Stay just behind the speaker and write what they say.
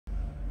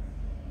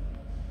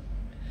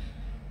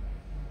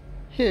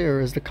Here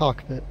is the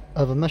cockpit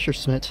of a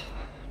Messerschmitt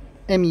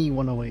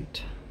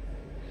ME-108.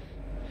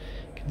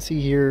 You can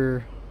see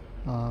here,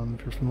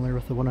 if you're familiar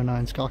with the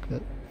 109's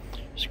cockpit,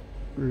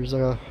 there's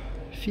a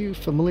few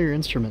familiar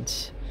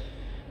instruments.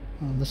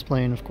 This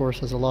plane, of course,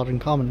 has a lot in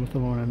common with the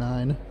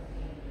 109.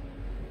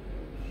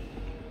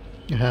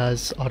 It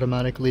has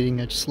automatic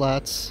leading edge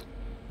slats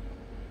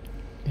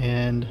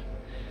and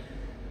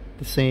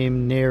the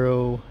same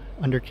narrow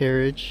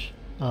undercarriage.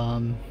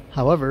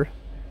 However,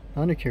 the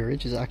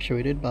undercarriage is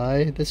actuated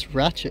by this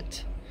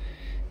ratchet,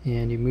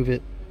 and you move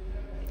it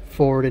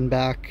forward and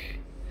back,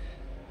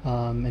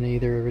 and it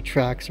either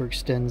retracts or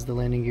extends the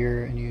landing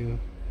gear, and you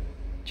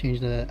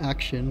change the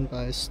action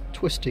by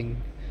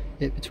twisting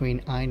it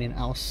between ein and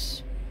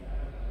aus.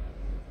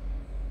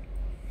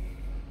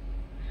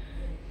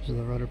 These are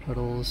the rudder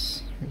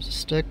pedals. Here's a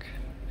stick.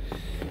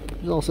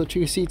 There's also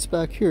two seats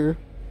back here.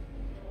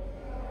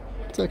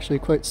 It's actually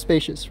quite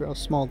spacious for how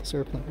small this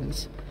airplane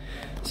is.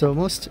 So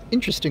most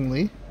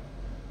interestingly,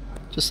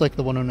 just like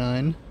the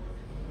 109,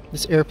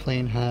 this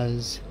airplane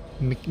has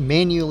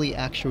manually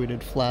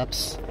actuated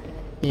flaps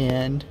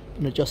and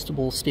an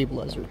adjustable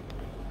stabilizer.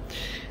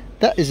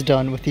 That is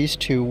done with these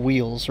two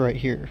wheels right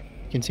here.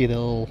 You can see the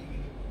little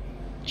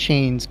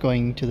chains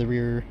going to the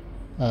rear.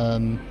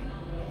 The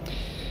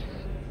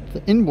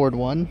inboard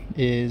one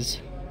is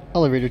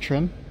elevator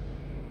trim,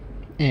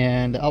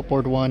 and the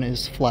outboard one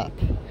is flap.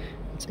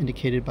 It's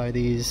indicated by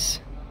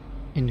these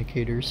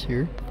indicators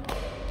here.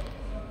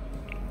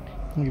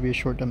 I'll give you a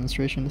short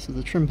demonstration. This is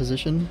the trim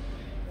position.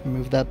 You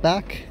move that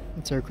back,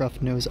 it's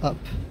aircraft nose up.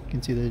 You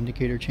can see the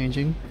indicator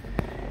changing.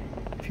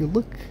 If you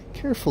look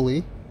carefully,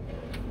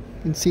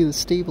 you can see the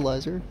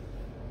stabilizer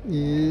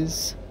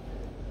is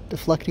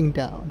deflecting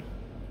down.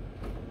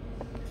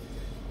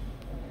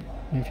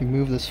 And if you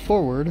move this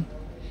forward,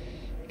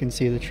 you can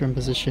see the trim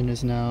position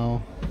is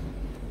now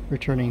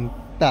returning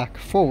back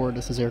forward.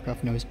 This is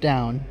aircraft nose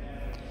down.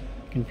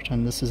 You can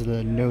pretend this is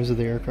the nose of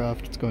the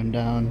aircraft, it's going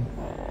down.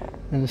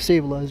 And the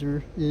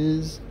stabilizer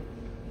is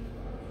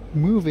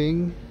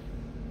moving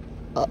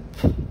up.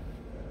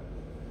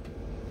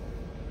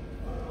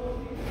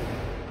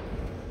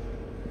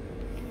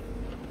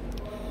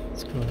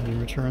 Let's go ahead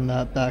and return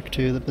that back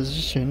to the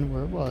position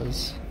where it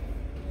was.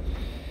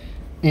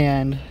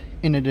 And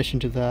in addition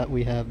to that,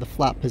 we have the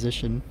flap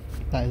position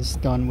that is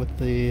done with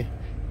the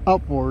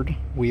outboard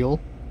wheel.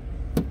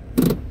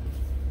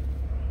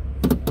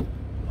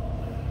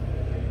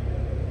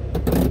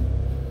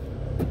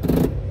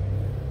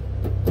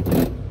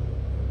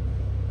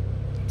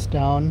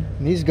 Down,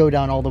 and these go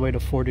down all the way to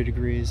 40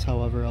 degrees.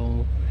 However,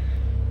 I'll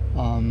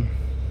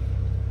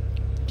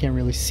can't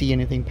really see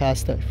anything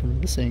past that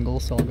from this angle,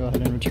 so I'll go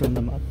ahead and return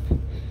them up.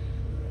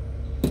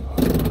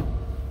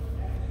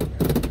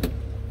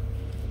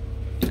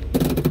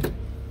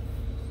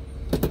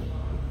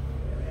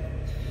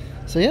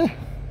 So yeah,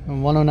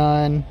 and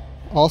 109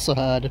 also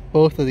had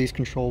both of these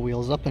control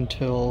wheels up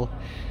until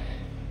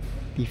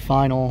the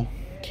final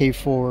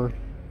K4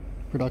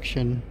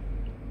 production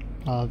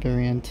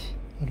variant.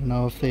 I don't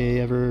know if they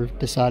ever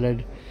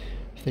decided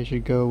if they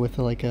should go with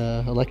like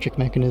a electric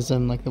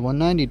mechanism like the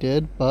 190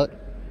 did, but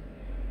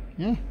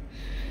yeah,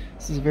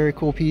 this is a very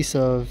cool piece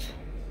of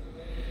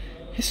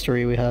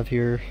history we have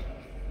here.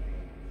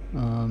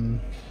 So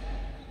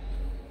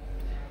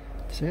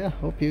yeah,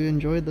 hope you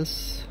enjoyed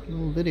this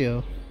little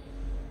video.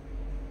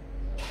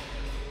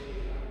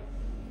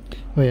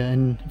 Oh yeah,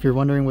 and if you're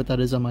wondering what that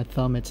is on my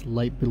thumb, it's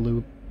light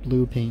blue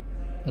paint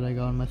that I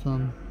got on my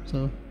thumb.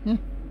 So yeah.